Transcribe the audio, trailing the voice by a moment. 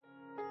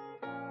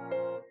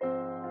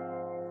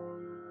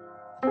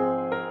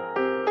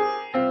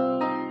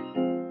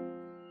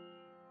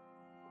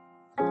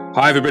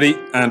Hi, everybody,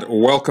 and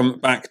welcome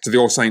back to the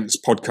All Saints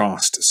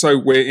podcast. So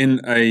we're in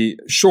a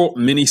short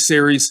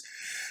mini-series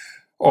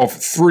of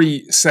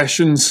 3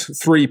 sessions,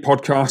 3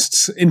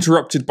 podcasts,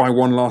 interrupted by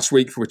one last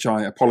week, for which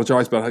I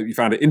apologise, but I hope you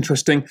found it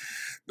interesting.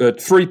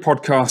 But 3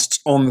 podcasts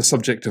on the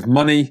subject of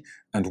money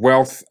and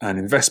wealth and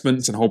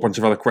investments and a whole bunch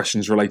of other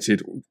questions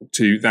related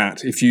to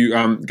that. If you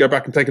go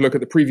back and take a look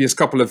at the previous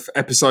couple of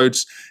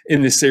episodes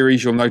in this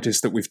series, you'll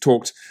notice that we've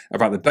talked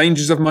about the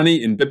dangers of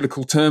money in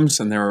biblical terms,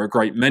 and there are a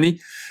great many.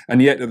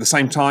 And yet, at the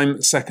same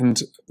time,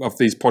 second of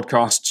these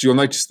podcasts, you'll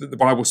notice that the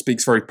Bible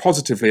speaks very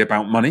positively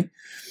about money.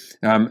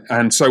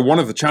 And so one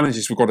of the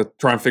challenges we've got to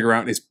try and figure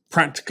out is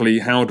practically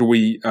how do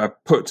we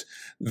put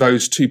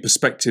those 2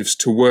 perspectives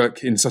to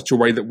work in such a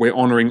way that we're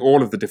honouring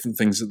all of the different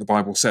things that the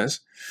Bible says.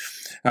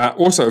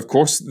 Also, of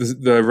course,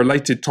 the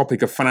related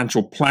topic of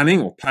financial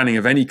planning or planning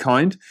of any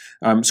kind.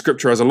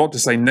 Scripture has a lot to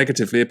say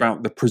negatively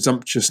about the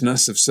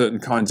presumptuousness of certain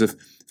kinds of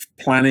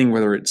planning,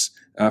 whether it's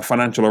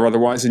financial or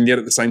otherwise, and yet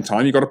at the same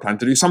time, you've got to plan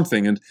to do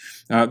something. And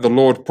the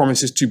Lord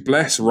promises to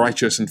bless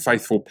righteous and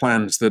faithful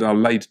plans that are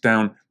laid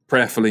down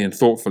prayerfully and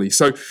thoughtfully.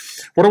 So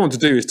what I want to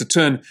do is to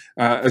turn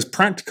as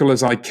practical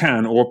as I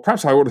can, or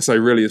perhaps I ought to say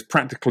really as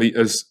practically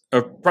as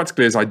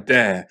I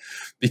dare,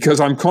 because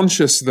I'm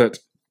conscious that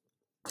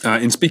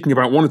in speaking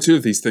about one or 2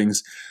 of these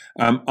things,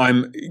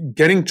 I'm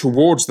getting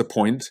towards the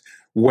point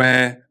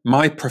where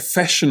my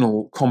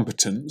professional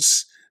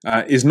competence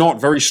is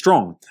not very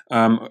strong.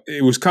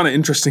 It was kind of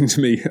interesting to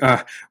me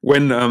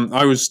when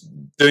I was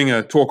doing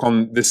a talk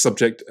on this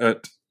subject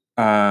at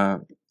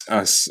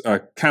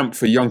a camp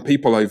for young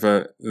people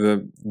over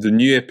the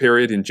New Year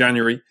period in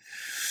January.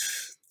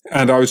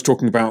 And I was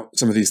talking about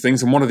some of these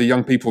things, and one of the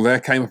young people there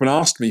came up and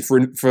asked me for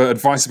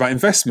advice about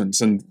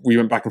investments, and we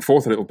went back and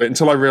forth a little bit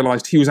until I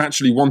realized he was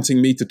actually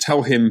wanting me to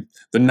tell him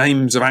the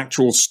names of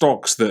actual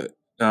stocks that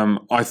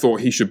I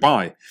thought he should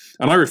buy.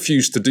 And I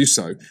refused to do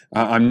so.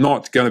 I'm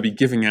not going to be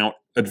giving out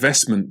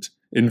investment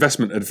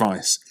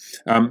advice.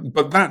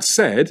 But that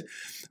said,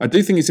 I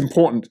do think it's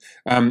important,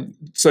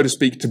 so to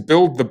speak, to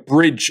build the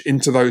bridge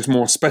into those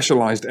more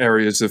specialized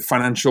areas of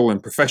financial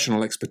and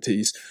professional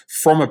expertise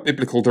from a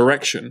biblical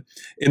direction,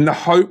 in the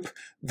hope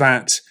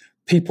that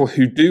people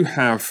who do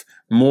have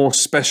more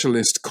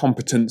specialist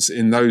competence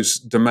in those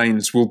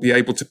domains will be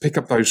able to pick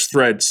up those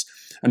threads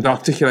and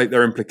articulate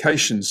their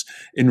implications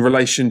in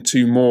relation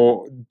to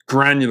more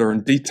granular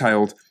and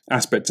detailed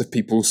aspects of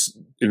people's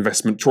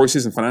investment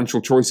choices and financial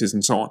choices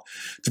and so on.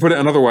 To put it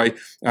another way,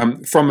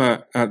 from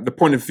the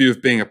point of view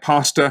of being a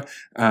pastor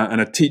and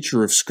a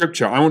teacher of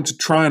Scripture, I want to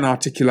try and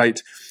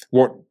articulate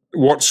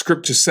what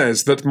Scripture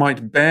says that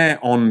might bear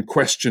on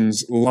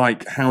questions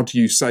like how do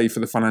you save for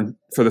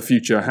the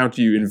future, how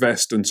do you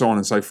invest, and so on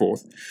and so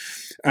forth.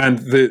 And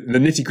the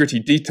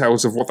nitty-gritty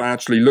details of what that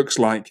actually looks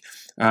like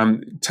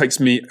takes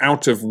me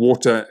out of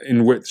water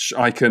in which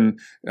I can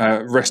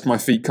rest my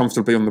feet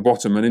comfortably on the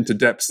bottom and into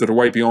depths that are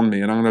way beyond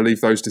me. And I'm going to leave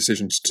those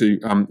decisions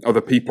to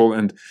other people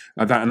and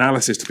that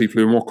analysis to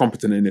people who are more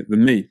competent in it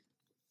than me.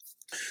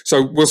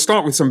 So we'll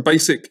start with some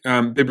basic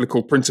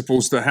biblical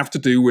principles that have to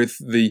do with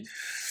the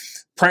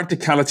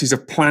practicalities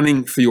of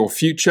planning for your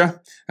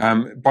future.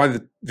 By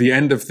the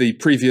end of the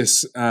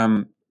previous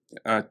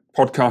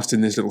podcast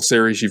in this little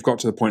series, you've got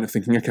to the point of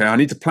thinking, okay, I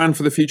need to plan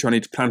for the future. I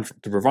need to plan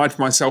to provide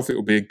for myself. It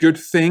will be a good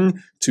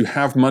thing to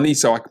have money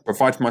so I can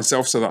provide for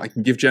myself so that I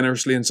can give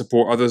generously and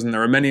support others. And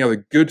there are many other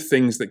good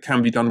things that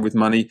can be done with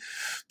money,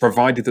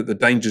 provided that the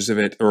dangers of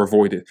it are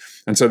avoided.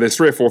 And so there's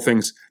 3 or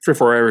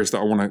 4 areas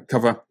that I want to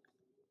cover.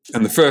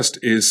 And the first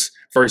is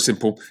very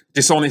simple.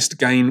 Dishonest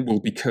gain will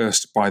be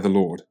cursed by the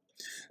Lord.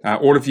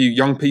 All of you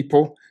young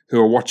people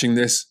who are watching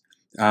this,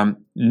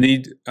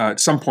 need at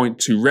some point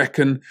to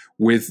reckon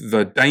with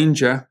the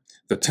danger,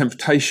 the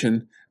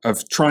temptation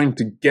of trying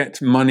to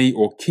get money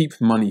or keep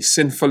money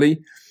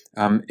sinfully.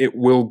 It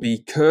will be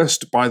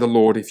cursed by the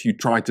Lord if you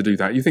try to do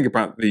that. You think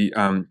about the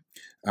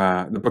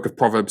book of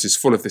Proverbs is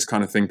full of this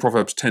kind of thing.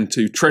 Proverbs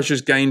 10:2,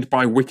 treasures gained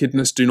by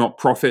wickedness do not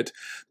profit,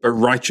 but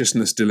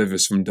righteousness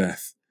delivers from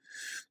death.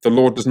 The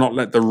Lord does not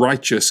let the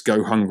righteous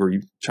go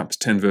hungry, chapter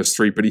 10, verse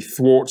 3, but he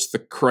thwarts the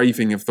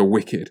craving of the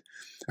wicked.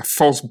 A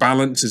false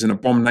balance is an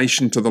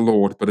abomination to the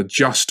Lord, but a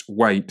just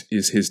weight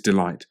is his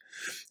delight.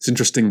 It's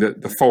interesting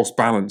that the false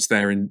balance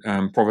there in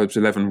Proverbs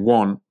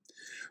 11:1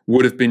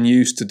 would have been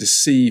used to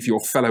deceive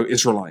your fellow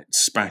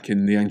Israelites back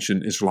in the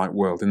ancient Israelite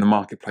world. In the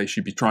marketplace,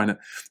 you'd be trying to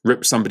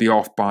rip somebody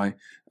off by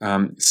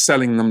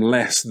selling them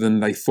less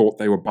than they thought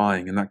they were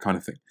buying and that kind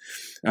of thing.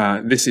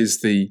 This is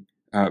the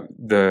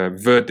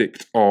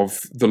verdict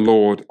of the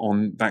Lord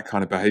on that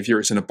kind of behavior.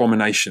 It's an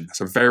abomination. That's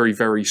a very,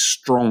 very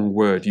strong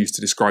word used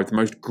to describe the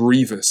most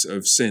grievous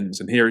of sins.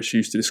 And here it's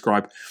used to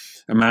describe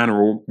a man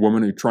or a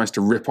woman who tries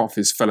to rip off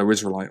his fellow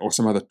Israelite or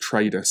some other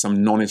trader, some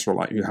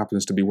non-Israelite who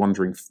happens to be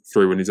wandering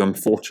through and is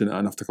unfortunate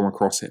enough to come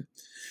across him.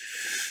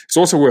 It's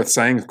also worth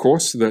saying, of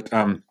course, that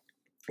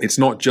it's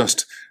not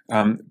just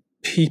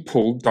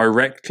people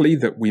directly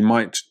that we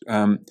might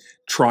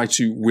try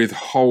to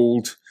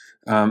withhold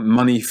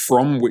money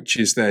from, which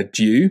is their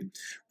due.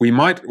 We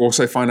might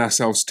also find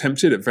ourselves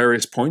tempted at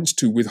various points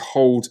to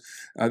withhold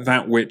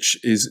that which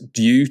is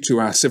due to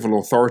our civil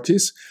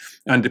authorities.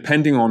 And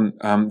depending on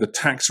the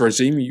tax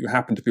regime you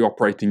happen to be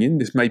operating in,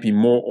 this may be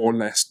more or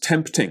less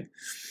tempting.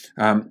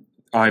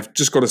 I've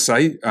just got to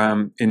say,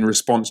 in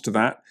response to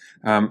that,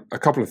 a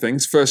couple of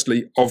things.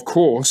 Firstly, of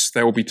course,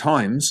 there will be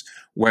times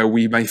where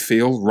we may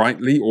feel,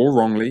 rightly or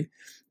wrongly,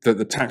 that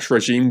the tax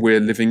regime we're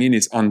living in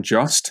is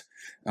unjust.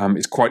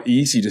 It's quite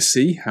easy to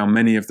see how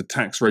many of the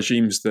tax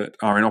regimes that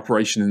are in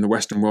operation in the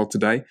Western world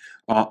today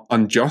are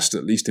unjust,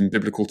 at least in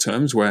biblical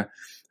terms, where,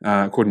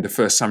 according to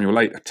 1 Samuel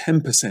 8, a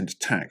 10%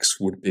 tax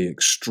would be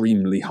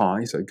extremely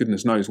high. So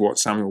goodness knows what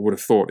Samuel would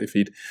have thought if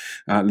he'd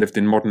lived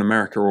in modern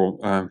America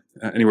or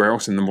anywhere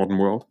else in the modern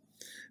world.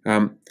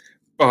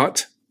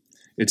 But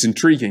it's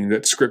intriguing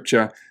that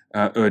Scripture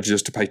urges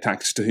us to pay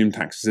taxes to whom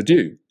taxes are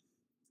due.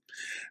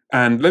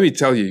 And let me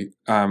tell you,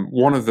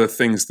 one of the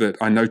things that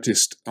I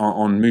noticed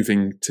on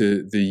moving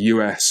to the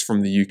US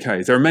from the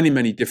UK, there are many,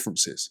 many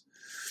differences.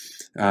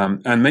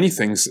 And many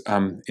things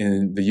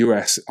in the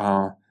US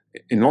are,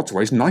 in lots of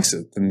ways,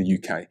 nicer than the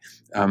UK.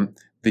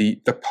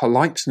 The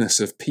politeness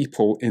of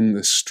people in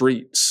the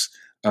streets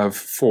of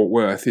Fort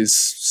Worth is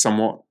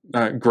somewhat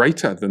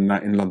greater than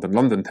that in London.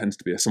 London tends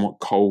to be a somewhat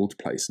cold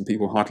place, and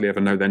people hardly ever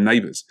know their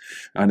neighbours.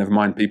 Never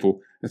mind people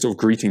sort of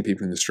greeting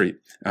people in the street.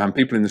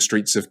 People in the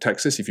streets of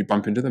Texas, if you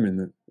bump into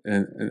them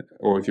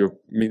or if you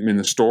meet them in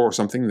the store or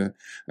something, the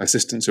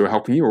assistants who are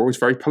helping you are always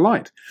very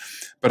polite.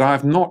 But I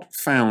have not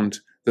found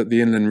that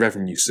the Inland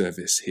Revenue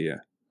Service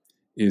here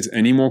is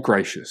any more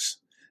gracious,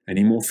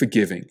 any more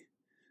forgiving,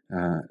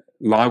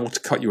 liable to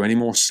cut you any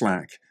more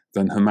slack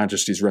than Her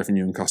Majesty's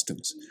Revenue and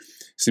Customs.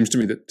 It seems to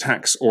me that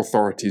tax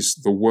authorities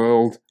the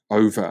world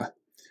over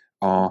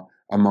are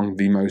among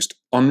the most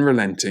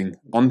unrelenting,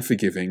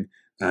 unforgiving,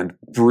 and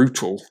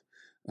brutal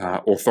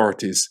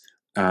authorities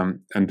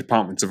and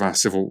departments of our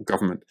civil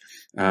government.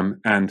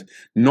 And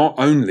not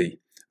only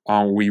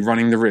are we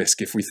running the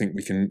risk, if we think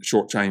we can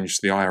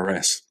shortchange the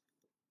IRS,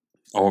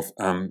 of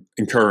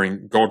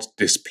incurring God's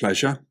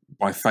displeasure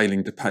by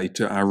failing to pay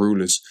to our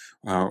rulers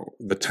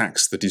the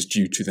tax that is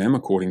due to them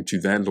according to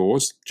their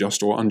laws,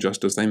 just or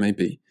unjust as they may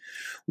be,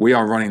 we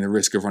are running the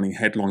risk of running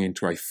headlong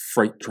into a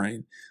freight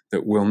train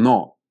that will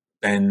not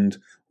bend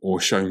or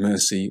show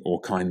mercy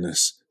or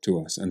kindness to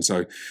us. And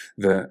so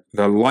the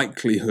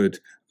likelihood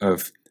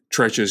of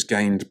treasures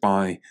gained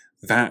by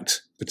that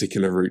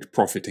particular route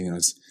profiting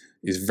us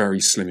is very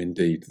slim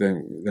indeed.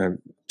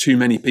 Too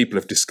many people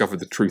have discovered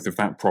the truth of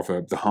that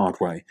proverb the hard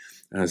way,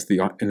 as the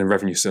Inland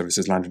Revenue Service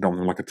has landed on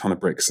them like a ton of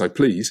bricks. So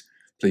please,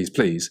 please,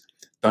 please,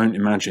 don't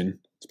imagine,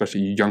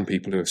 especially you young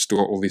people who have still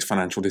got all these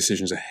financial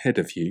decisions ahead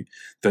of you,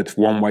 that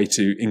one way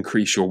to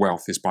increase your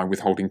wealth is by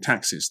withholding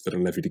taxes that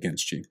are levied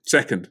against you.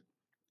 Second,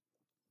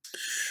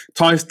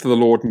 tithe to the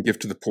Lord and give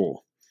to the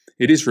poor.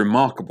 It is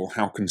remarkable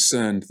how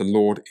concerned the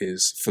Lord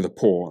is for the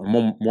poor.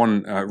 And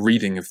one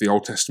reading of the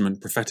Old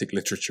Testament prophetic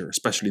literature,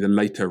 especially the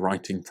later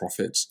writing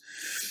prophets,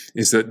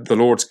 is that the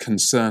Lord's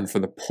concern for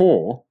the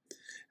poor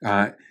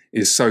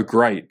is so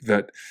great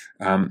that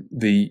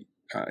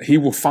He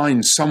will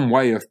find some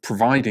way of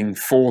providing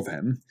for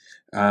them,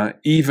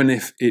 even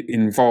if it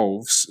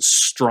involves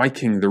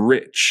striking the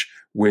rich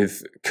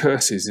with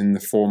curses in the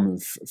form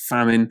of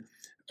famine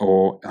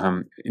or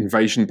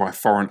invasion by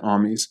foreign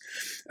armies.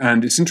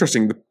 And it's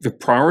interesting, the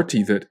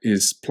priority that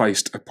is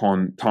placed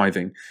upon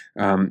tithing.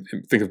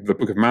 Think of the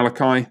book of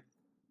Malachi.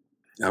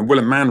 Will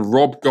a man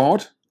rob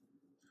God?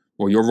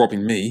 Well, you're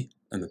robbing me.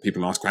 And the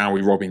people ask, how are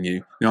we robbing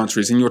you? The answer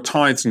is in your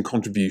tithes and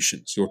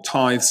contributions. Your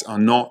tithes are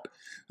not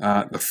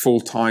the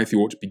full tithe you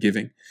ought to be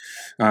giving.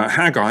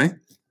 Haggai,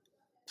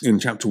 in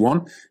chapter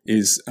 1,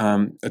 is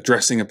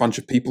addressing a bunch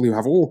of people who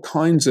have all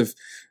kinds of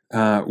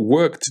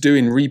work to do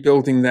in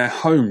rebuilding their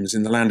homes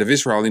in the land of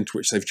Israel into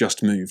which they've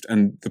just moved.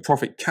 And the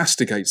prophet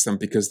castigates them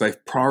because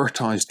they've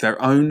prioritized their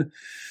own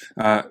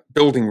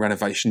building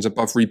renovations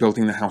above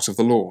rebuilding the house of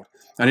the Lord.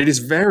 And it is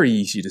very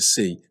easy to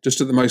see, just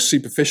at the most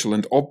superficial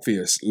and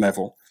obvious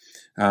level,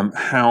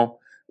 how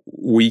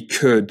we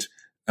could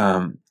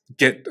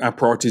get our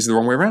priorities the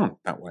wrong way around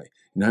that way.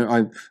 You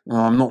know,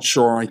 I'm not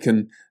sure I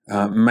can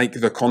make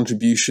the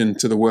contribution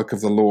to the work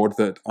of the Lord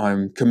that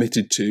I'm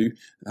committed to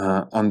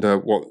under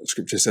what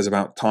Scripture says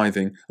about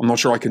tithing. I'm not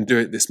sure I can do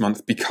it this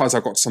month because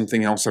I've got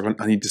something else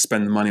I need to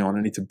spend the money on.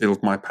 I need to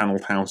build my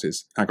panelled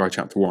houses. Haggai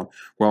chapter 1.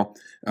 Well,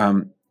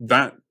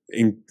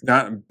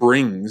 that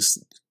brings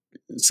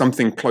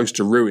something close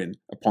to ruin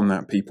upon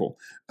that people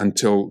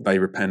until they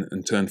repent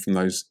and turn from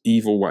those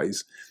evil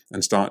ways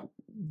and start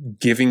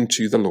giving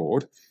to the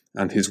Lord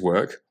and his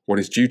work what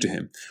is due to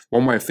him.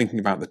 One way of thinking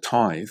about the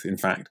tithe, in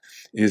fact,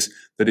 is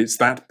that it's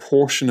that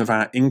portion of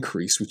our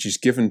increase which is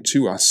given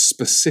to us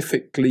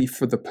specifically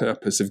for the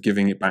purpose of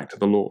giving it back to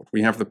the Lord.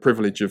 We have the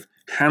privilege of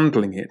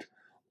handling it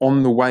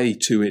on the way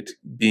to it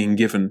being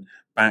given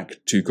back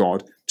to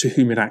God, to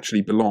whom it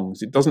actually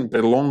belongs. It doesn't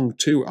belong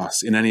to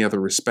us in any other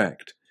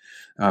respect.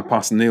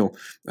 Pastor Neil,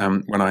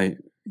 when I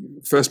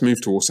first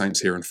moved to All Saints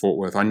here in Fort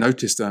Worth, I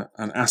noticed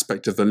an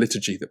aspect of the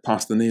liturgy that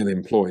Pastor Neil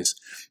employs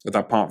at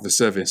that part of the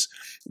service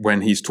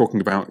when he's talking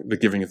about the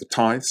giving of the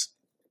tithes.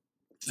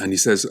 And he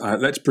says,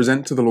 let's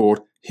present to the Lord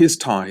his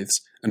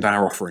tithes and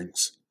our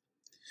offerings,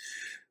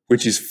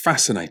 which is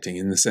fascinating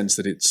in the sense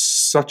that it's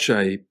such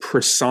a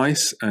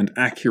precise and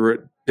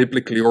accurate,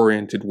 biblically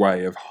oriented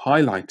way of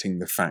highlighting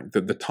the fact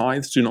that the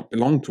tithes do not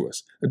belong to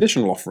us.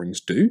 Additional offerings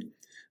do.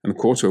 And of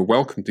course, we're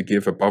welcome to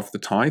give above the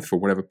tithe for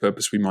whatever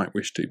purpose we might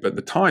wish to. But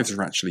the tithes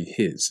are actually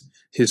his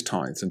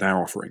tithes and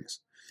our offerings.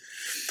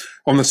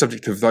 On the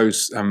subject of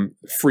those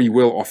free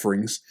will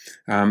offerings,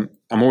 I'm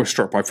always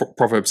struck by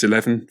Proverbs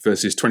 11,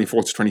 verses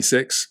 24 to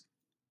 26,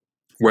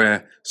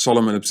 where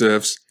Solomon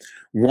observes,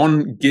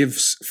 "One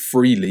gives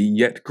freely,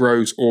 yet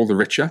grows all the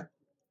richer.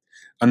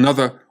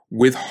 Another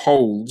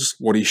withholds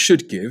what he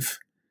should give,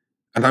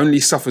 and only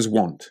suffers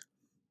want."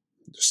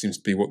 It just seems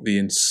to be what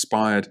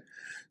the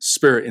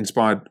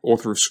Spirit-inspired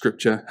author of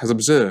Scripture has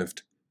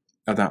observed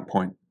at that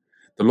point.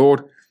 The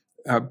Lord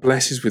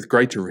blesses with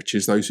greater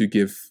riches those who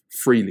give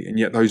freely, and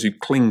yet those who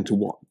cling to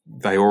what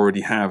they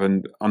already have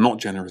and are not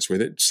generous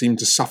with it seem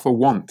to suffer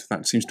want.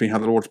 That seems to be how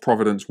the Lord's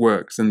providence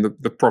works. And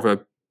the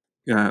proverb,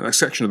 a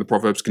section of the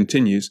Proverbs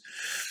continues,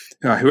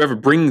 "Whoever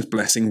brings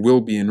blessing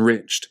will be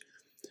enriched,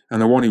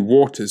 and the one who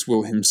waters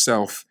will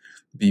himself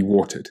be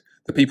watered.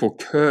 The people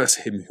curse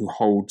him who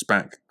holds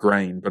back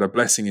grain, but a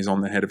blessing is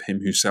on the head of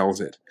him who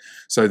sells it."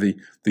 So the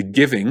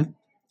giving,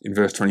 in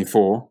verse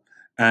 24,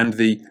 and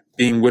the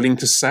being willing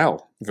to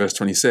sell, verse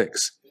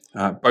 26,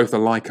 both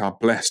alike are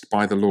blessed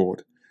by the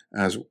Lord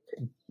as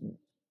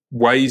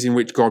ways in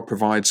which God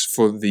provides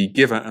for the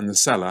giver and the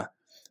seller,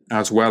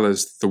 as well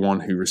as the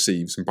one who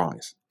receives and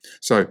buys.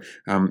 So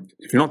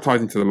if you're not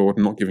tithing to the Lord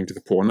and not giving to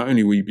the poor, not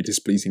only will you be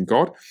displeasing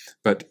God,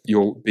 but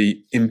you'll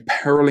be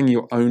imperiling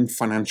your own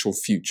financial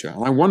future.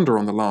 And I wonder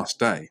on the last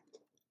day,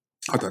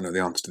 I don't know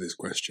the answer to this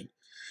question,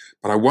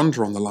 but I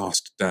wonder on the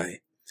last day,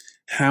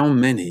 how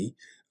many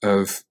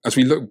as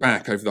we look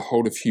back over the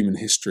whole of human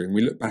history, and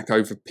we look back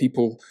over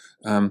people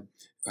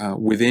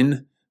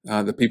within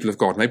the people of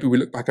God, maybe we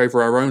look back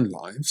over our own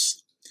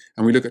lives,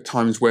 and we look at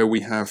times where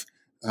we have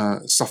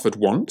suffered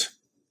want.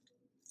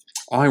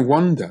 I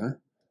wonder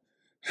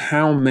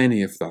how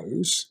many of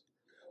those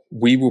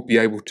we will be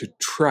able to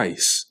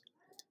trace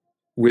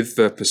with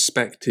the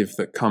perspective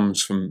that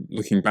comes from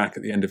looking back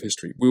at the end of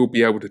history. We will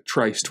be able to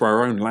trace to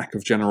our own lack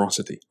of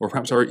generosity, or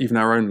perhaps even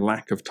our own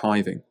lack of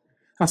tithing.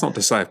 That's not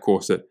to say, of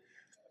course, that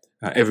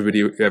everybody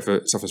who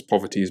ever suffers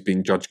poverty is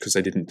being judged because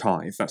they didn't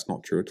tithe. That's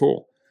not true at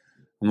all.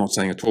 I'm not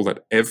saying at all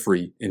that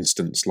every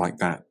instance like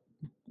that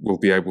will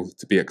be able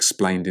to be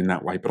explained in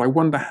that way, but I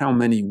wonder how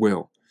many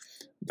will.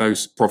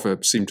 Those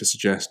proverbs seem to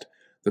suggest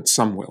that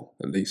some will,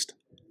 at least.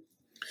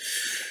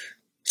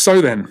 So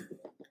then,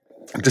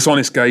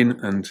 dishonest gain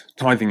and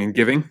tithing and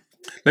giving.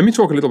 Let me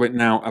talk a little bit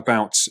now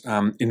about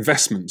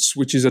investments,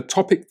 which is a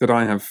topic that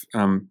I have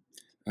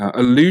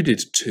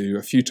alluded to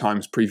a few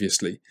times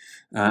previously.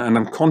 And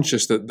I'm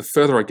conscious that the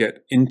further I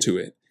get into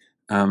it,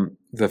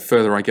 the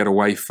further I get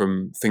away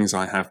from things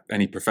I have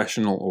any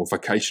professional or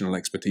vocational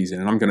expertise in.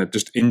 And I'm going to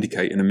just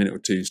indicate in a minute or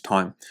two's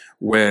time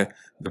where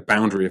the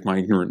boundary of my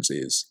ignorance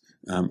is.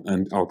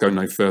 And I'll go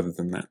no further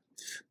than that.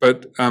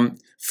 But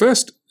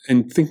first,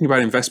 in thinking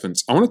about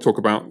investments, I want to talk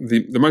about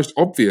the most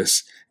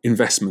obvious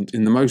investment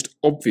in the most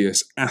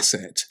obvious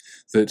asset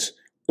that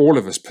all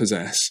of us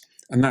possess,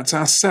 and that's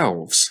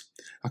ourselves.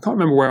 I can't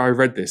remember where I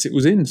read this. It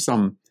was in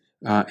some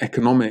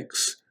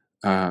economics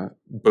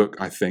book,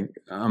 I think.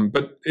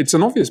 But it's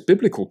an obvious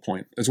biblical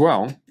point as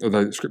well,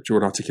 although the Scripture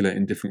would articulate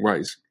in different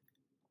ways,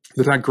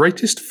 that our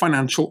greatest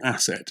financial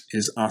asset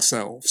is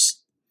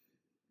ourselves.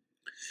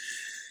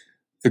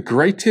 The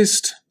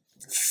greatest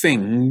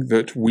thing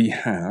that we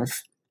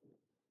have,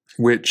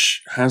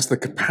 which has the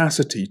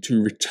capacity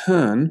to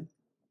return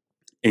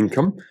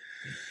income,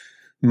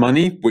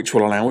 money which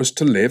will allow us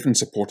to live and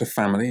support a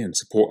family and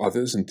support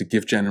others and to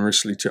give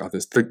generously to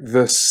others.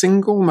 The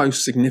single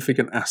most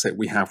significant asset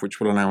we have which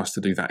will allow us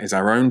to do that is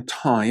our own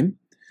time,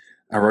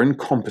 our own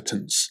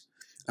competence,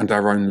 and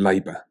our own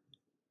labour.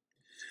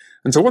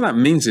 And so what that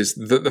means is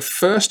that the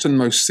first and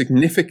most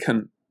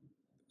significant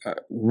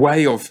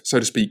way of, so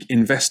to speak,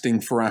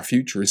 investing for our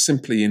future is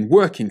simply in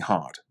working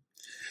hard.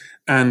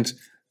 And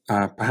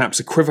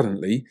perhaps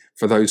equivalently,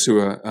 for those who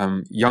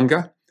are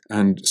younger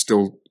and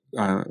still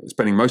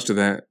spending most of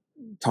their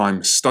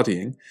time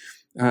studying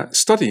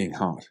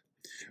hard.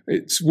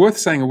 It's worth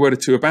saying a word or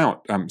two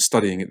about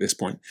studying at this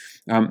point.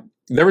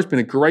 There has been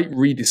a great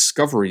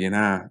rediscovery in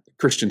our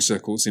Christian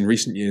circles in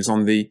recent years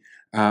on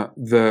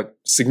the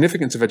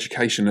significance of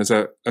education as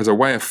a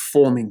way of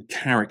forming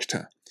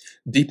character,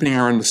 deepening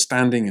our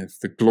understanding of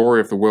the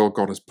glory of the world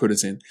God has put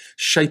us in,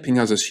 shaping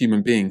us as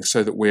human beings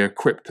so that we're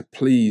equipped to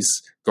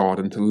please God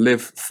and to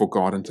live for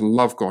God and to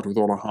love God with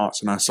all our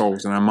hearts and our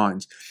souls and our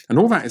minds. And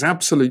all that is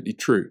absolutely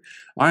true.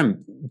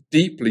 I'm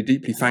deeply,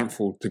 deeply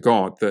thankful to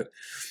God that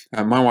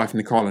my wife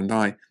Nicole and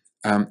I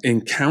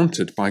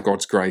encountered, by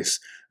God's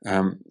grace,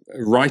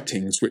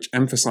 writings which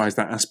emphasized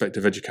that aspect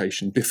of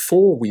education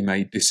before we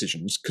made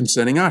decisions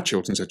concerning our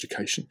children's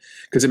education,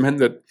 because it meant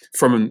that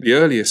from the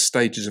earliest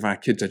stages of our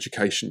kids'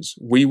 educations,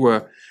 we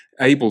were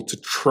able to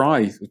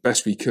try as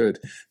best we could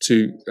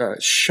to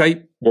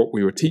shape what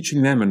we were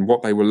teaching them and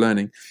what they were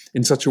learning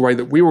in such a way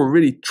that we were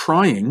really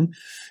trying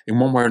in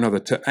one way or another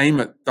to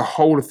aim at the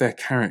whole of their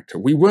character.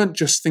 We weren't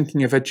just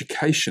thinking of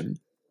education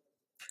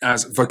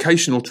as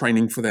vocational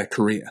training for their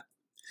career.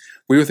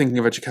 We were thinking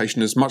of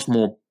education as much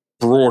more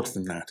broad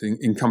than that,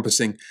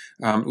 encompassing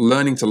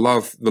learning to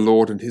love the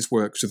Lord and his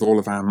works with all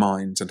of our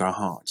minds and our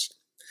hearts.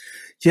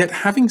 Yet,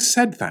 having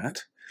said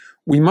that,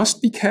 we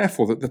must be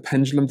careful that the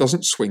pendulum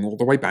doesn't swing all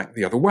the way back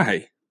the other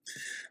way.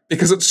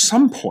 Because at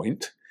some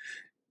point,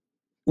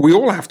 we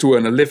all have to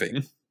earn a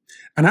living.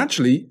 And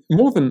actually,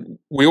 more than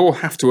we all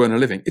have to earn a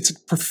living, it's a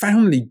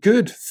profoundly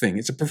good thing.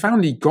 It's a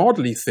profoundly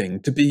godly thing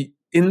to be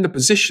in the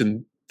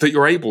position that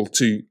you're able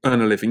to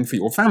earn a living for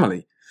your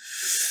family.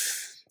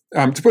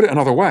 To put it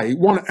another way,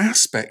 one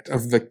aspect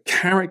of the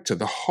character,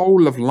 the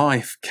whole of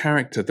life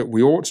character that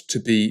we ought to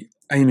be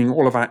aiming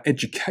all of our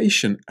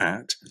education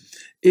at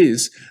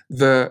is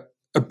the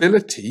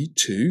ability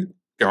to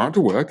go out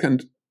to work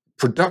and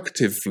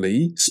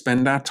productively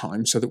spend our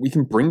time so that we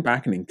can bring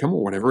back an income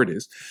or whatever it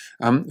is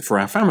for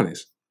our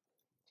families.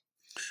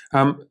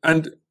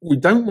 And we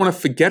don't want to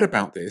forget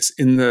about this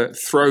in the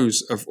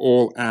throes of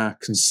all our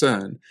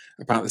concern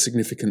about the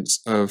significance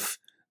of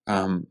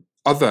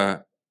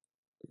other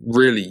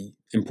really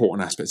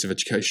important aspects of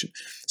education.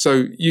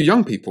 So you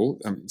young people,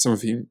 some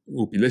of you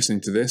will be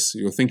listening to this,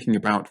 you're thinking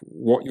about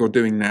what you're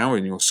doing now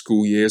in your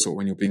school years or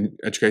when you're being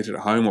educated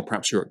at home or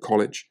perhaps you're at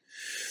college.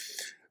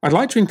 I'd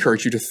like to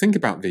encourage you to think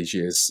about these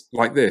years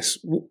like this.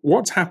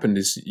 What's happened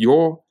is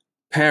your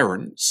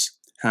parents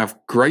have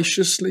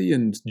graciously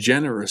and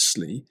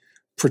generously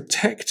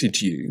protected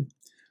you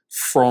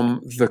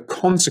from the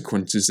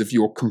consequences of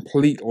your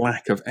complete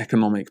lack of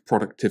economic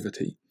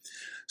productivity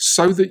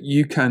so that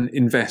you can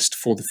invest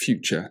for the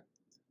future,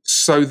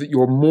 so that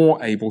you're more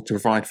able to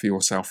provide for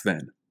yourself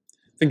then.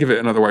 Think of it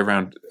another way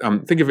around.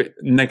 Think of it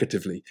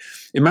negatively.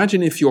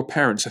 Imagine if your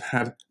parents had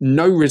had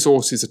no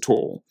resources at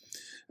all,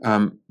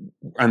 and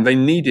they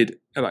needed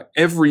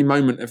every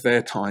moment of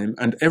their time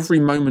and every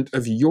moment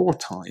of your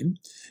time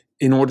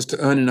in order to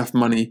earn enough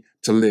money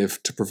to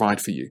live, to provide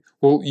for you.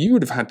 Well, you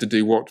would have had to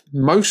do what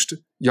most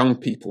young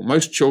people,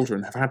 most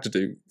children have had to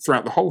do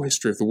throughout the whole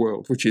history of the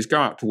world, which is go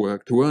out to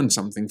work to earn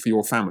something for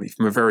your family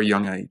from a very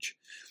young age.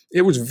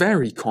 It was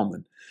very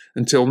common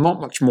until not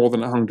much more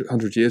than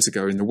 100 years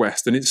ago in the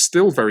West, and it's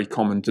still very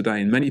common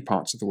today in many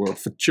parts of the world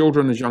for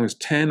children as young as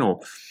 10 or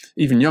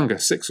even younger,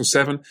 6 or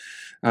 7,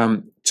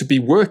 to be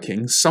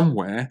working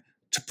somewhere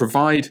to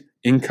provide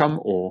income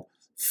or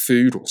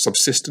food or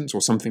subsistence or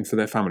something for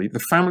their family. The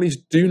families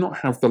do not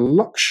have the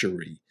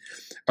luxury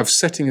of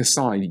setting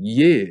aside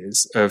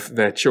years of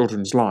their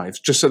children's lives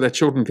just so their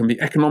children can be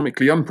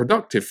economically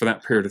unproductive for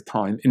that period of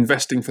time,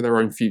 investing for their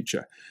own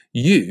future.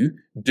 You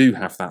do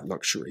have that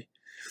luxury.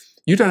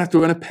 You don't have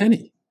to earn a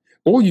penny.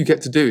 All you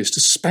get to do is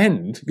to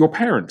spend your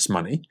parents'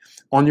 money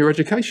on your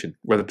education,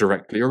 whether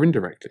directly or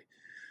indirectly.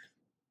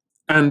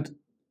 And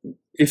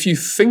if you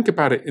think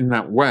about it in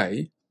that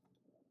way,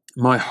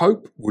 my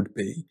hope would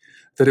be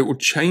that it will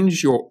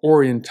change your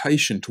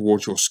orientation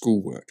towards your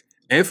schoolwork.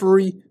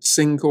 Every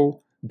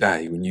single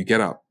day when you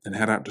get up and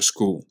head out to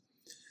school,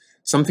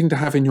 something to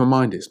have in your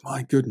mind is,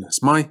 my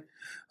goodness, my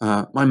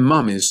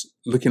mum is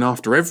looking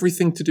after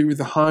everything to do with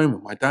the home,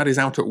 and my dad is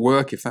out at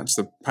work, if that's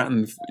the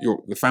pattern of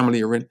the family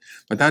you're in.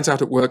 My dad's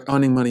out at work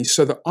earning money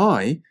so that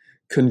I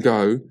can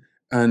go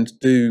and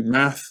do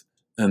math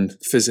and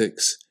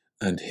physics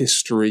and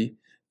history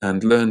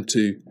and learn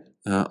to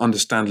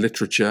understand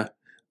literature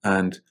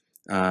and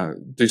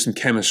do some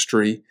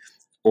chemistry,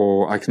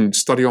 or I can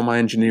study on my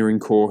engineering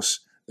course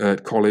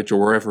at college or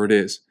wherever it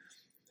is,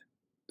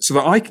 so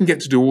that I can get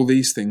to do all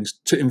these things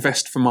to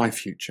invest for my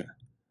future.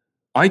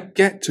 I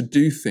get to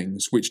do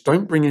things which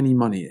don't bring any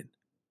money in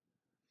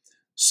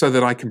so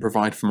that I can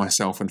provide for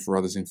myself and for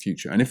others in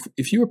future. And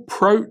if you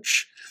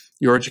approach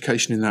your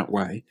education in that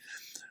way,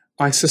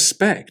 I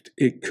suspect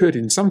it could,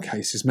 in some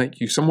cases, make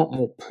you somewhat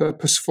more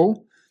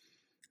purposeful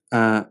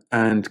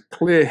and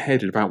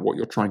clear-headed about what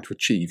you're trying to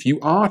achieve. You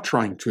are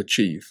trying to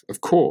achieve,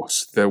 of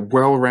course, the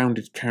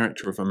well-rounded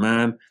character of a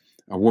man,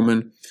 a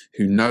woman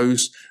who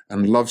knows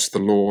and loves the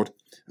Lord,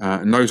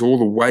 knows all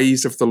the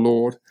ways of the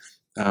Lord,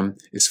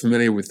 is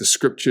familiar with the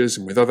scriptures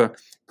and with other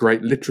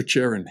great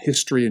literature and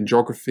history and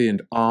geography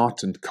and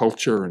art and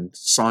culture and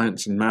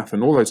science and math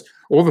and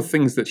all the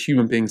things that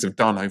human beings have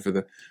done over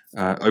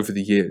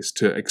the years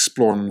to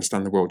explore and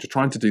understand the world. You're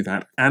trying to do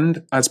that,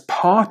 and as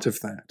part of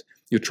that,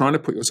 you're trying to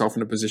put yourself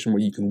in a position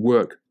where you can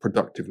work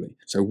productively.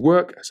 So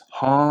work as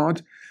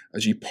hard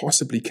as you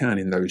possibly can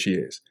in those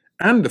years.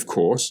 And of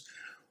course,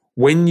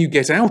 when you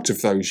get out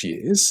of those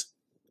years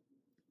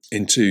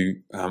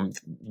into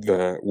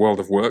the world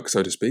of work,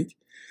 so to speak,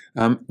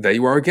 there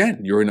you are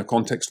again. You're in a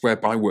context where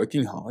by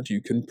working hard,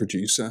 you can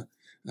produce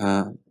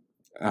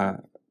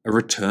a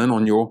return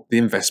on the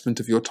investment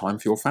of your time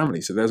for your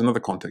family. So there's another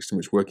context in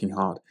which working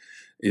hard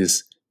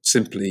is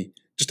simply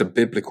just a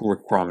biblical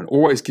requirement.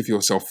 Always give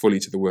yourself fully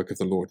to the work of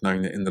the Lord,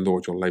 knowing that in the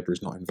Lord your labor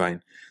is not in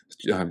vain.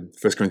 1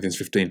 Corinthians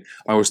 15.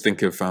 I always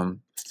think of, I think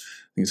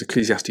it's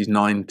Ecclesiastes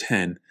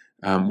 9:10.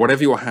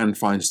 Whatever your hand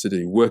finds to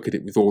do, work at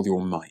it with all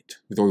your might,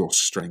 with all your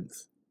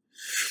strength.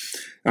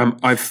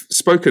 I've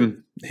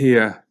spoken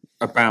here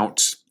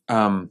about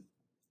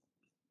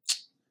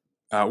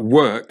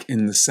work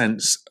in the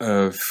sense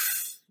of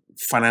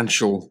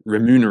financial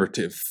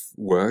remunerative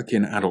work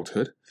in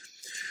adulthood.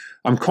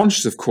 I'm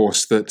conscious, of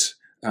course, that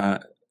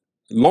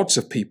lots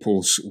of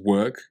people's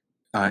work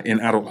in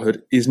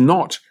adulthood is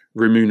not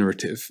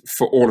remunerative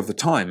for all of the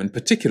time, and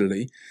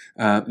particularly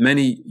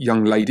many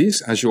young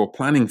ladies, as you're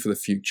planning for the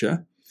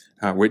future,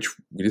 which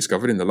we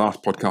discovered in the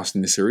last podcast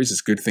in this series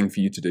is a good thing for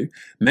you to do.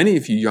 Many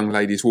of you young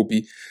ladies will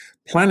be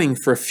planning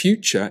for a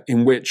future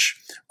in which,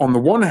 on the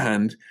one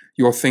hand,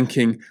 you're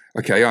thinking,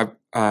 okay,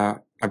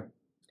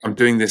 I'm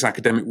doing this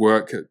academic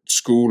work at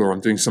school, or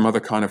I'm doing some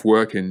other kind of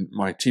work in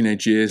my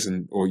teenage years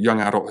or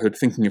young adulthood,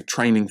 thinking of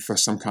training for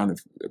some kind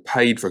of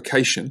paid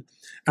vocation.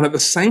 And at the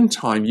same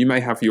time, you may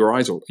have your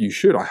eyes, or you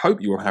should, I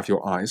hope you will have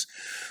your eyes,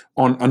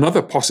 on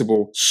another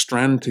possible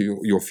strand to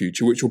your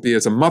future, which will be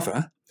as a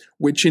mother,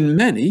 which in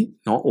many,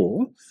 not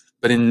all,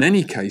 but in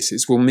many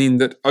cases will mean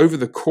that over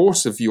the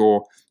course of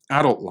your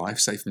adult life,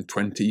 say from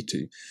 20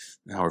 to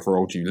however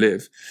old you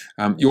live,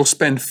 you'll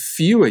spend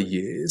fewer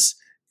years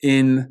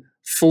in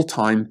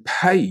full-time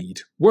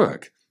paid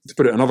work. To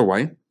put it another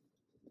way,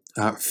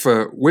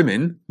 for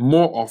women,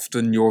 more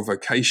often your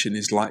vocation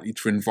is likely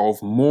to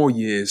involve more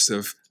years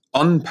of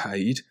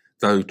unpaid,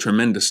 though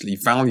tremendously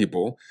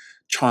valuable,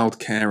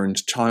 childcare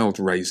and child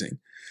raising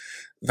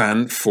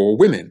than for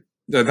men.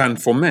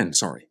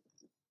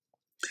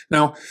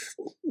 Now,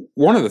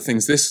 one of the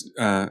things this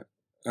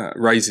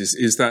raises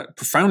is that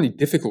profoundly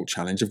difficult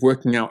challenge of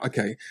working out,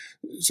 okay,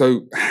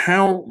 so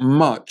how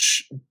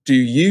much do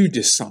you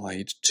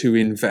decide to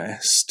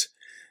invest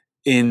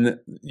in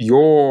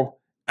your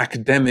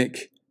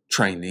academic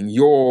training,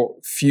 your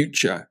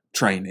future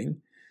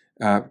training,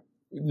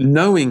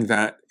 knowing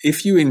that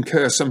if you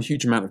incur some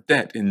huge amount of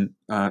debt in,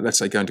 let's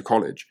say, going to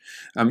college,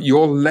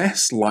 you're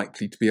less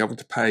likely to be able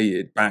to pay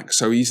it back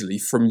so easily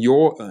from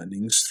your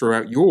earnings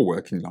throughout your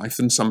working life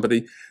than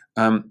somebody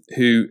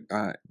who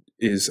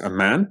is a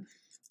man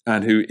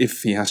and who,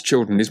 if he has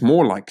children, is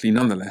more likely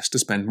nonetheless to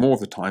spend more of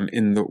the time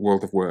in the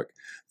world of work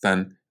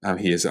than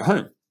he is at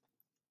home.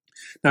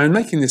 Now, in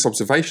making this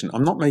observation,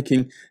 I'm not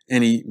making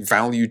any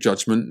value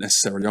judgment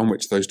necessarily on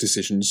which those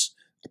decisions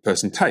a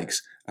person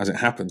takes. As it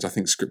happens, I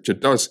think Scripture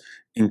does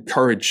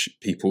encourage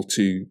people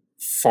to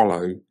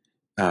follow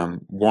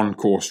one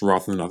course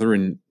rather than another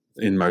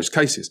in most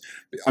cases.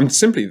 I'm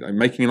simply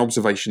making an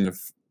observation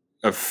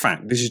of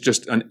fact. This is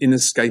just an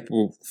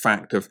inescapable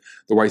fact of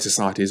the way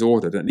society is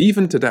ordered. And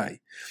even today,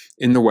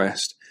 in the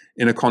West,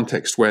 in a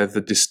context where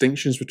the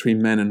distinctions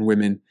between men and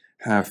women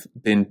have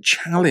been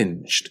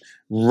challenged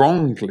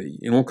wrongly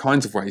in all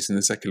kinds of ways in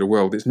the secular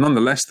world, it's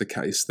nonetheless the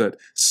case that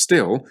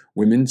still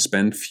women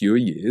spend fewer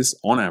years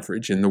on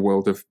average in the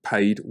world of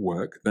paid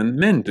work than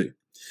men do.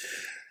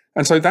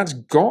 And so that's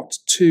got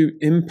to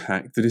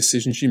impact the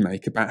decisions you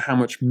make about how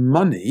much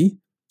money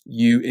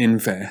you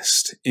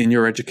invest in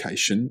your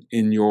education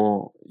in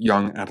your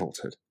young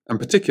adulthood. In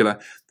particular,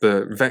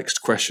 the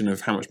vexed question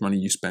of how much money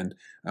you spend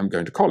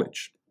going to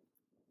college.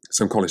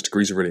 Some college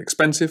degrees are really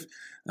expensive.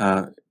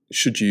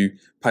 Should you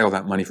pay all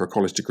that money for a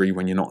college degree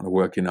when you're not going to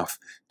work enough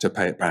to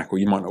pay it back? Or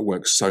you might not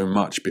work so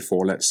much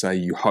before, let's say,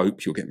 you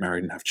hope you'll get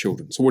married and have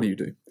children. So what do you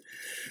do?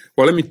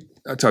 Well, let me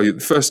tell you, the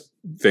first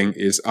thing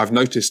is I've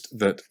noticed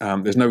that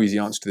there's no easy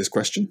answer to this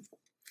question.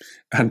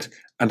 And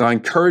I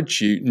encourage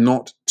you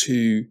not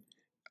to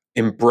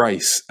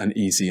embrace an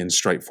easy and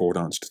straightforward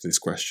answer to this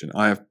question.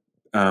 I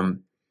have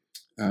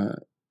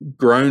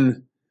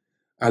grown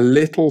a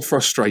little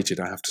frustrated,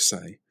 I have to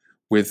say,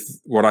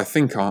 with what I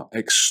think are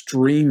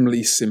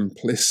extremely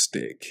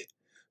simplistic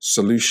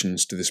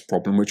solutions to this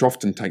problem, which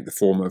often take the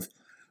form of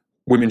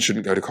women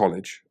shouldn't go to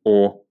college,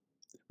 or,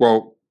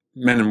 well,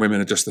 men and women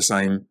are just the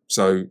same,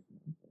 so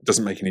it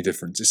doesn't make any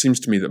difference. It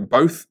seems to me that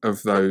both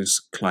of those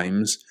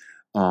claims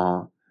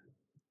are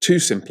too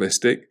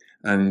simplistic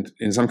and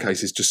in some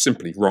cases just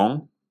simply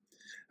wrong.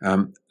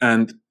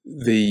 And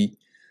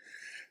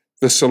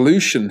the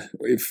solution,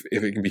 if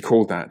it can be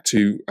called that,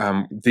 to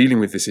dealing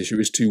with this issue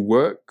is to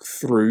work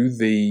through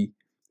the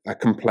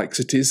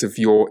complexities of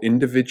your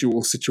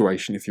individual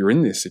situation, if you're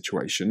in this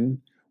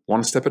situation,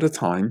 one step at a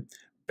time,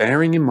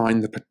 bearing in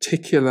mind the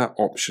particular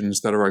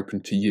options that are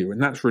open to you.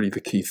 And that's really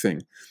the key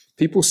thing.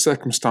 People's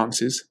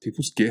circumstances,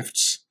 people's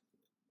gifts,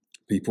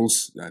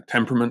 people's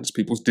temperaments,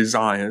 people's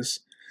desires,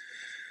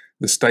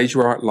 the stage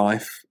you are at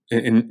life,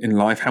 in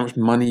life, how much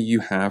money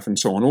you have, and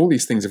so on. All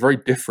these things are very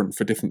different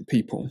for different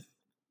people.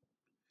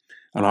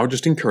 And I would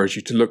just encourage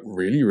you to look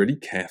really, really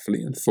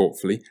carefully and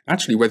thoughtfully,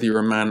 actually, whether you're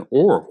a man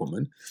or a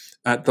woman,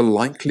 at the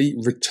likely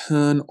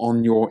return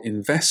on your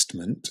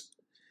investment,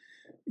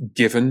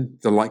 given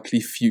the likely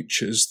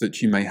futures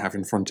that you may have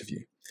in front of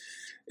you.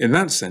 in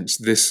that sense,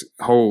 this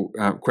whole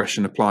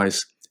question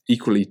applies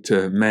equally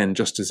to men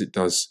just as it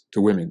does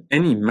to women.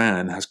 Any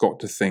man has got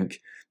to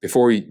think,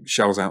 before he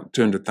shells out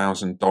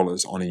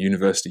 $200,000 on a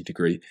university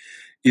degree,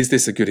 is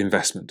this a good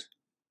investment,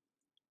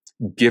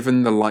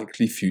 given the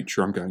likely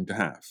future I'm going to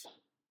have?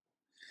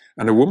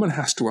 And a woman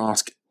has to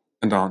ask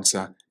and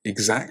answer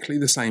exactly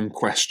the same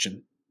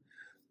question,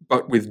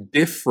 but with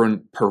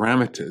different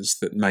parameters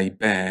that may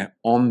bear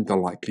on the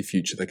likely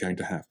future they're going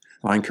to have.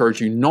 And I encourage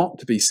you not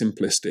to be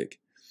simplistic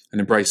and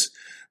embrace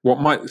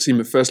what might seem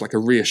at first like a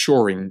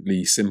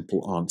reassuringly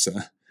simple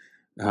answer,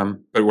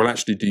 but will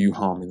actually do you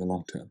harm in the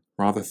long term.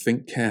 Rather,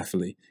 think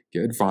carefully,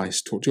 get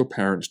advice, talk to your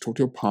parents, talk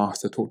to your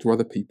pastor, talk to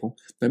other people.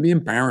 Don't be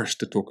embarrassed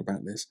to talk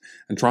about this,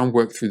 and try and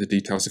work through the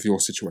details of your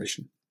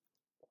situation.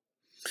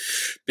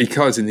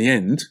 Because in the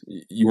end,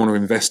 you want to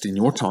invest in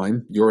your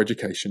time, your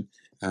education,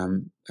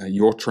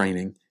 your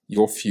training,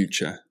 your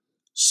future,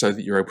 so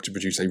that you're able to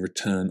produce a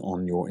return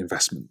on your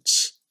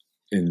investments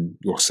in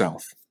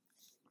yourself.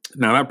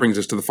 Now, that brings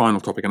us to the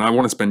final topic, and I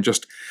want to spend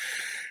just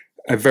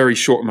a very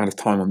short amount of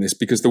time on this,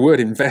 because the word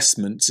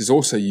investments is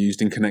also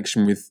used in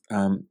connection with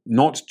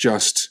not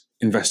just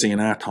investing in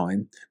our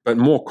time, but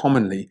more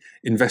commonly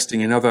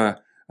investing in other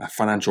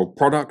financial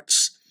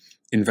products,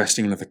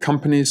 investing in other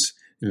companies,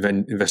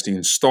 investing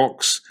in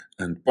stocks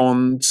and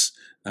bonds,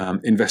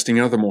 investing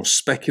in other more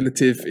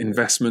speculative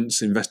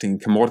investments, investing in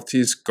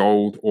commodities,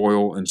 gold,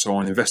 oil, and so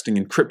on, investing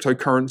in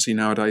cryptocurrency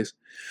nowadays.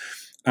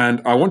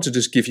 And I want to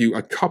just give you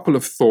a couple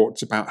of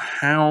thoughts about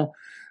how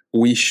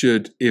we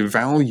should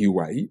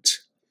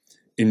evaluate,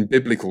 in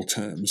biblical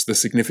terms, the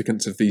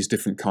significance of these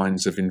different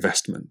kinds of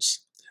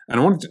investments. And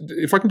I want to,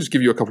 if I can just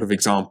give you a couple of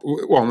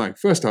examples. Well, no,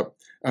 first up,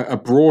 a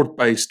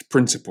broad-based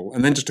principle,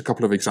 and then just a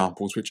couple of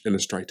examples which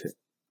illustrate it.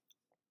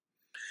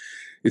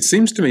 It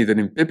seems to me that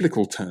in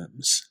biblical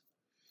terms,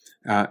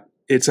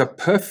 it's a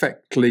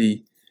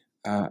perfectly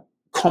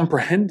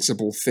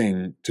comprehensible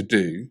thing to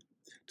do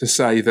to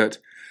say that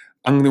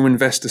I'm going to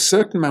invest a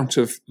certain amount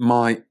of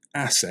my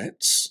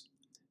assets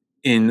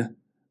in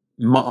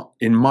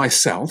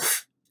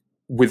myself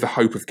with the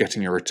hope of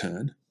getting a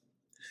return,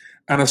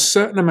 and a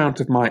certain amount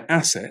of my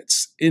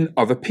assets in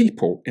other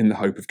people in the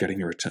hope of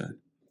getting a return.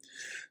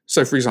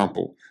 So, for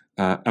example,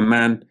 a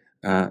man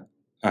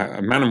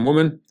and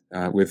woman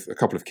with a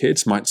couple of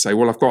kids might say,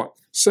 well, I've got a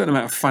certain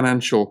amount of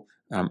financial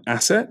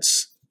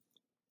assets.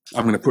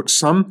 I'm going to put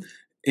some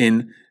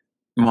in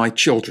my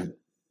children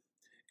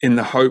in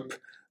the hope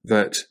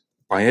that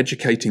by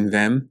educating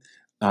them,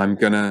 I'm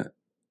going to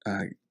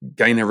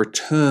gain a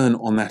return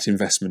on that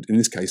investment, in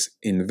this case,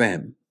 in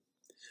them.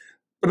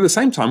 But at the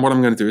same time, what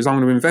I'm going to do is I'm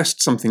going to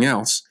invest something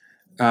else,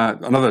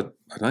 another,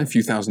 I don't know, a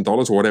few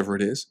 $1,000s or whatever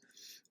it is,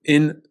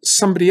 in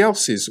somebody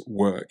else's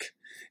work,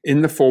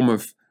 in the form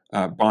of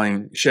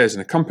buying shares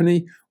in a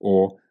company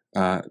or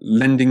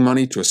lending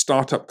money to a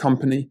startup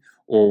company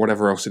or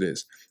whatever else it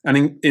is.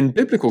 And in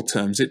biblical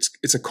terms,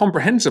 it's a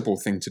comprehensible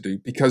thing to do,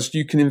 because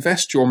you can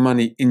invest your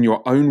money in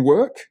your own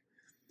work,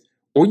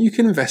 or you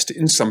can invest it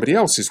in somebody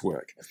else's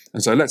work.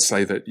 And so let's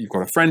say that you've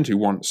got a friend who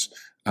wants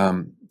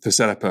to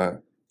set up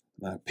a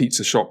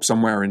pizza shop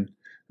somewhere in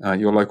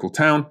your local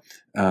town.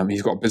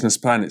 He's got a business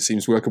plan. It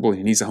seems workable.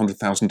 He needs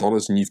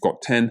 $100,000 and you've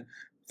got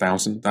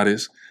 10,000, that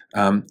is.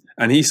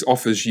 And he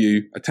offers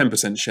you a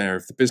 10% share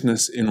of the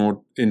business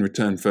in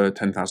return for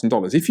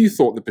 $10,000. If you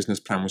thought the business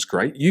plan was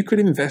great, you could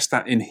invest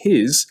that in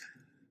his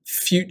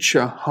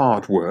future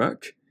hard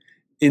work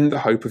in the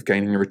hope of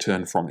gaining a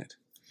return from it.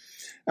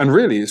 And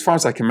really, as far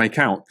as I can make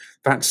out,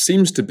 that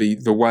seems to be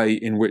the way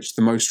in which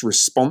the most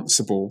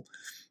responsible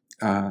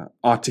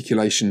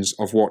articulations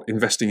of what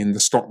investing in the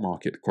stock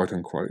market, quote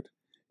unquote,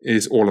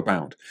 is all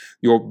about.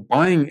 You're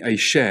buying a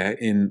share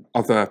in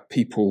other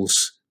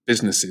people's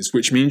businesses,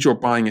 which means you're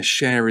buying a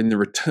share in the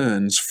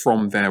returns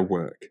from their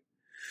work.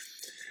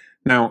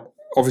 Now,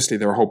 obviously,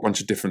 there are a whole bunch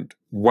of different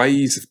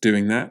ways of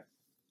doing that.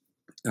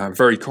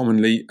 Very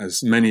commonly,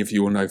 as many of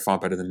you will know far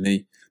better than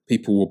me,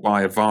 people will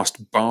buy a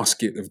vast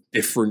basket of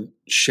different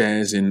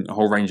shares in a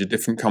whole range of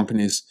different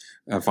companies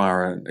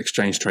via an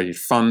exchange-traded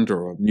fund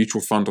or a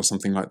mutual fund or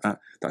something like that.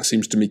 That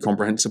seems to me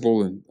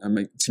comprehensible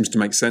and seems to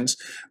make sense.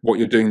 What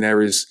you're doing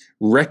there is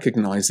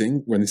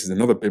recognizing, when this is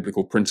another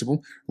biblical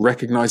principle,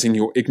 recognizing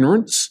your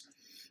ignorance,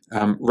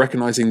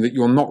 recognizing that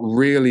you're not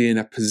really in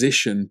a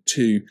position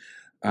to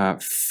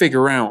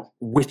figure out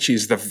which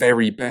is the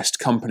very best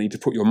company to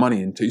put your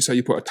money into. So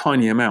you put a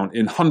tiny amount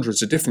in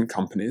hundreds of different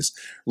companies,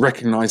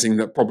 recognizing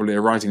that probably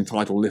a rising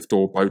tide will lift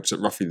all boats at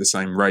roughly the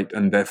same rate.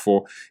 And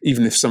therefore,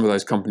 even if some of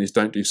those companies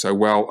don't do so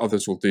well,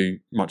 others will do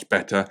much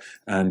better,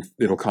 and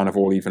it'll kind of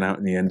all even out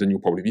in the end and you'll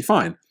probably be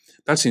fine.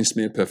 That seems to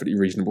me a perfectly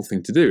reasonable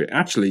thing to do. It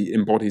actually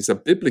embodies a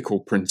biblical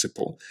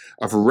principle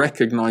of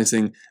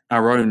recognizing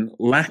our own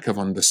lack of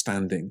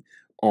understanding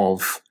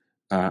of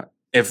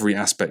every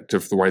aspect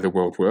of the way the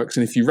world works.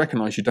 And if you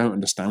recognize you don't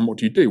understand, what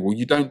do? Well,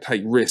 you don't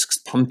take risks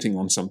punting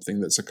on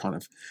something that's a kind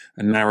of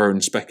a narrow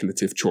and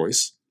speculative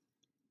choice.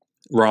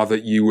 Rather,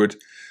 you would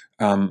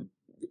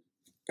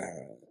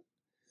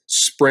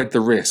spread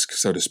the risk,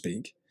 so to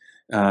speak,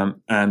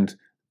 and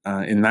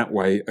in that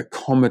way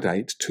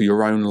accommodate to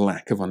your own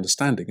lack of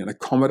understanding. And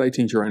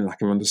accommodating to your own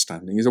lack of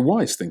understanding is a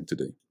wise thing to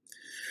do.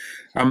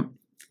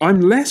 I'm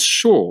less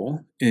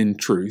sure, in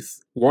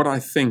truth, what I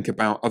think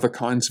about other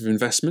kinds of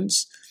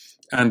investments.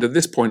 And at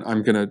this point,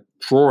 I'm going to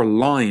draw a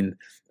line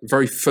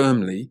very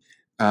firmly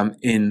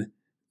in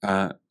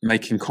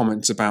making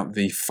comments about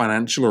the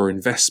financial or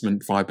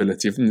investment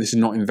viability of them. This is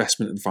not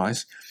investment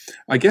advice.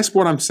 I guess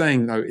what I'm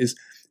saying, though, is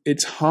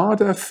it's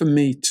harder for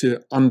me to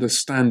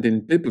understand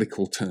in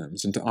biblical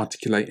terms and to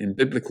articulate in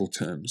biblical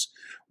terms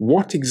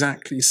what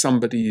exactly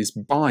somebody is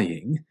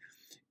buying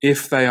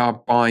if they are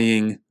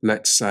buying,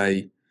 let's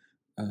say,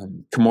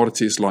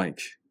 commodities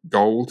like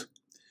gold,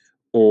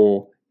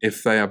 or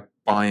if they are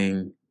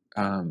buying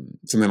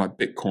something like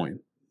Bitcoin.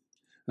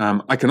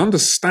 I can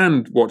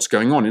understand what's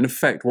going on. In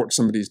effect, what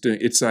somebody's doing,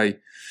 it's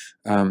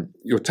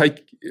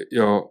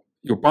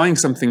you're buying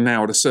something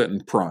now at a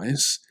certain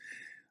price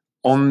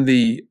on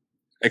the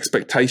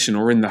expectation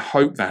or in the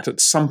hope that at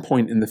some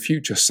point in the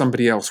future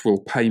somebody else will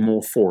pay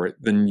more for it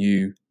than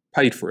you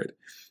paid for it.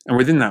 And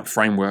within that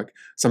framework,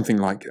 something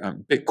like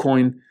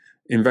Bitcoin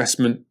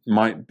investment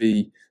might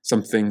be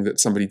something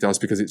that somebody does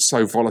because it's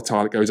so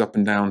volatile, it goes up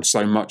and down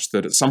so much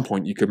that at some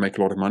point you could make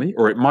a lot of money.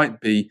 Or it might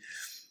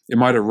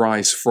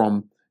arise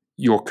from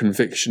your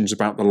convictions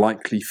about the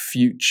likely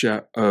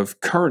future of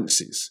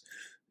currencies.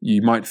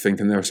 You might think,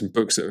 and there are some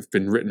books that have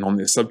been written on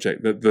this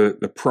subject, that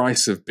the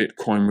price of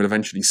Bitcoin will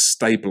eventually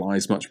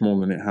stabilize much more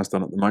than it has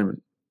done at the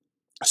moment,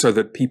 so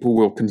that people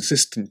will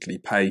consistently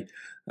pay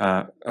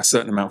a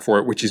certain amount for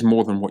it, which is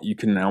more than what you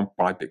can now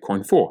buy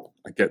Bitcoin for.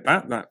 I get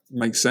that. That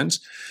makes sense.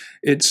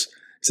 It's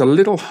a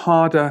little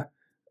harder,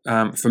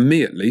 for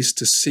me at least,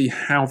 to see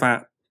how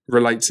that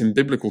relates in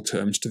biblical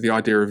terms to the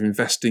idea of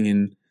investing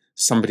in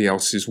somebody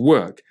else's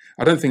work.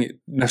 I don't think it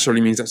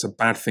necessarily means that's a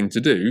bad thing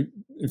to do.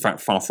 In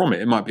fact, far from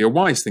it. It might be a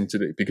wise thing to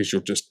do because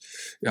you're just,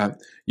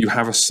 you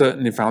have a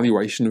certain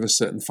evaluation of a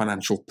certain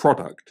financial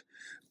product.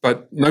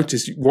 But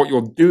notice what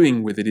you're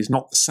doing with it is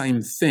not the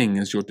same thing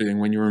as you're doing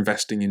when you're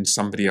investing in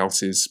somebody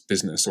else's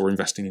business or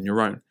investing in your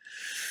own.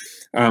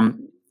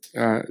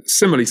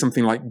 Similarly,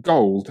 something like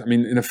gold. I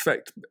mean, in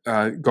effect,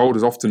 gold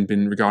has often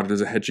been regarded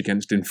as a hedge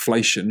against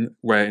inflation,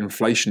 where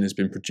inflation has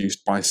been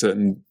produced by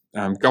certain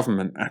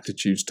government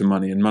attitudes to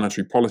money and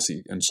monetary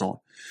policy and so on.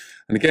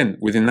 And again,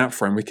 within that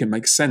framework, it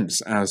makes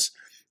sense as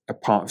a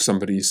part of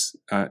somebody's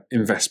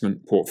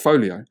investment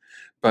portfolio.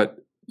 But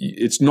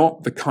it's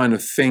not the kind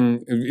of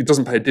thing, it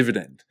doesn't pay a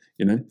dividend.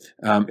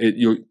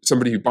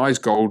 Somebody who buys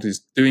gold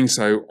is doing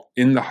so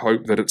in the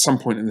hope that at some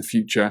point in the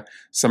future,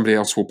 somebody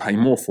else will pay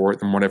more for it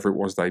than whatever it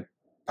was they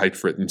paid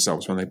for it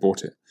themselves when they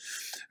bought it.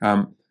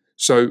 What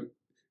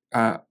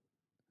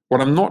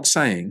I'm not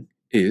saying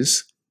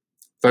is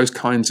those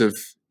kinds of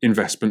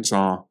investments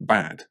are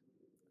bad.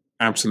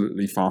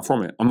 Absolutely far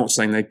from it. I'm not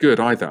saying they're good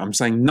either. I'm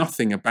saying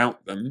nothing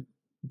about them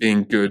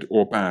being good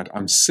or bad.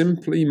 I'm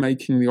simply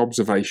making the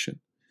observation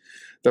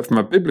that from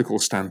a biblical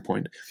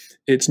standpoint,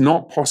 it's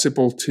not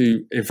possible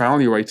to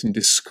evaluate and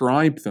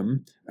describe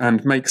them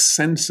and make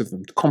sense of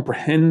them, to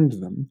comprehend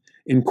them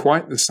in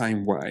quite the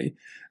same way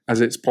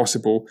as it's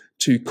possible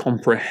to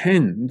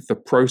comprehend the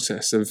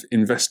process of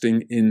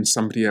investing in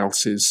somebody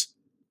else's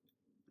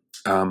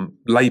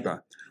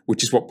labor,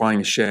 which is what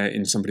buying a share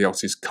in somebody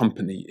else's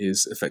company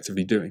is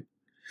effectively doing.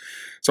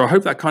 So I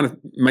hope that kind of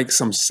makes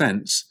some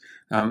sense.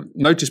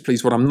 Notice,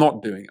 please, what I'm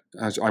not doing.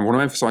 As I want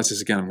to emphasize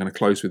this again, I'm going to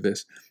close with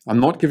this. I'm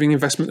not giving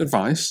investment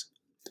advice.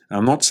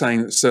 I'm not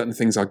saying that certain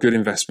things are good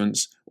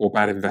investments or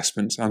bad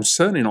investments. I'm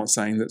certainly not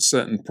saying that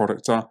certain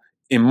products are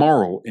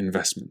immoral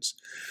investments.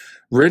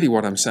 Really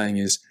what I'm saying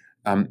is,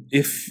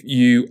 if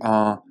you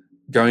are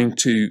going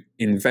to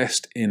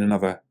invest in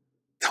another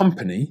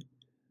company,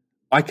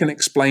 I can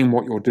explain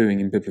what you're doing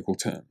in biblical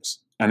terms,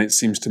 and it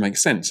seems to make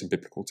sense in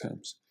biblical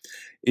terms.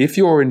 If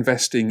you're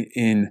investing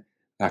in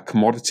a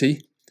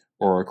commodity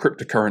or a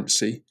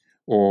cryptocurrency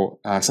or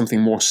something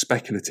more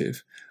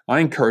speculative, I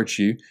encourage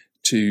you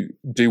to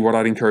do what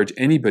I'd encourage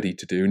anybody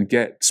to do and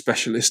get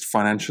specialist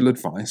financial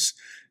advice,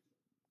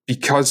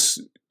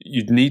 because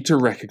you'd need to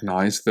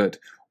recognize that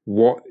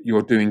what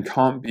you're doing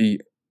can't be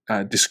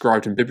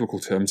described in biblical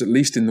terms, at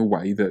least in the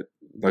way that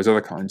those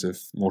other kinds of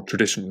more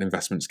traditional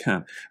investments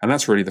can. And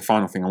that's really the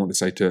final thing I want to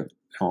say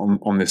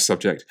on this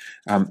subject.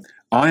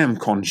 I am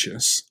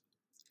conscious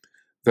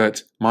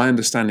that my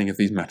understanding of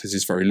these matters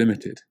is very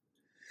limited.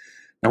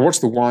 Now, what's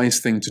the wise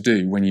thing to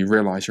do when you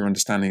realize your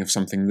understanding of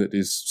something that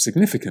is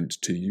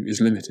significant to you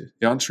is limited?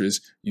 The answer is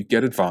you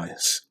get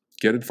advice,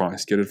 get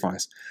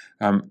advice.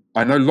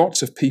 I know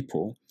lots of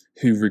people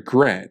who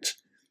regret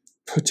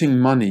putting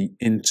money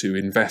into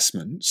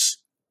investments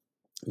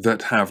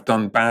that have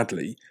done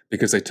badly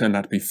because they turned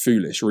out to be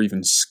foolish or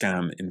even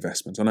scam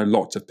investments. I know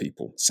lots of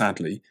people,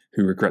 sadly,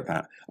 who regret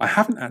that. I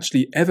haven't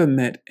actually ever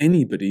met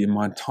anybody in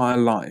my entire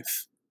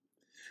life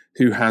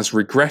who has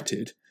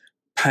regretted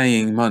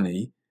paying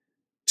money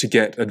to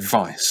get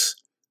advice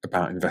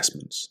about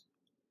investments.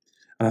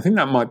 And I think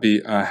that might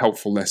be a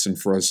helpful lesson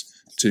for us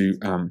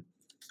to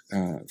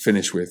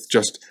finish with,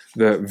 just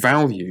the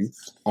value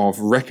of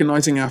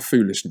recognizing our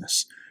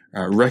foolishness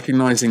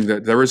recognizing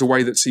that there is a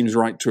way that seems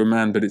right to a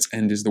man, but its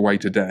end is the way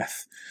to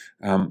death.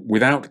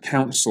 Without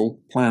counsel,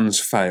 plans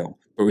fail,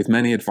 but with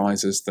many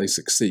advisors, they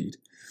succeed.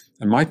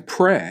 And my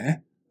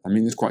prayer, I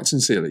mean this quite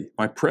sincerely,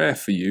 my prayer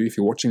for you, if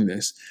you're watching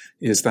this,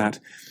 is that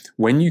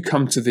when you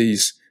come to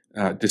these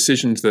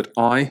decisions that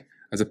I,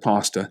 as a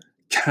pastor,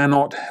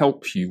 cannot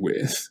help you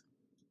with,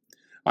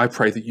 I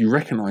pray that you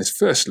recognize,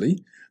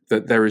 firstly,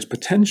 that there is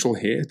potential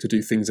here to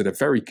do things that are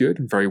very good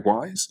and very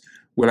wise,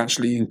 will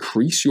actually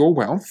increase your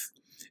wealth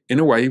in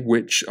a way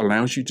which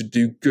allows you to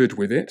do good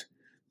with it,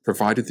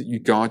 provided that you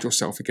guard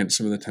yourself against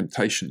some of the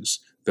temptations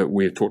that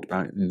we have talked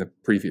about in the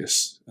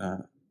previous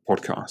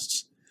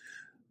podcasts.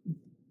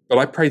 But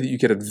I pray that you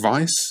get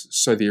advice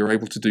so that you're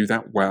able to do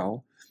that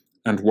well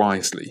and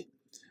wisely.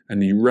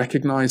 And you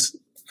recognize,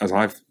 as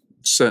I've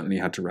certainly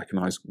had to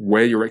recognize,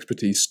 where your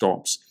expertise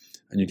stops,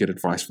 and you get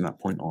advice from that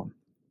point on.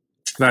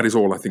 That is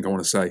all I think I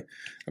want to say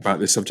about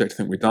this subject. I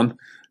think we're done.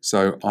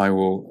 So I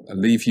will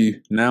leave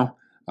you now.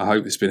 I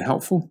hope it's been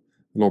helpful.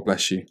 The Lord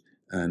bless you,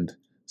 and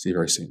see you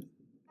very soon.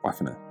 Bye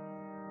for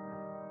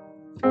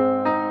now.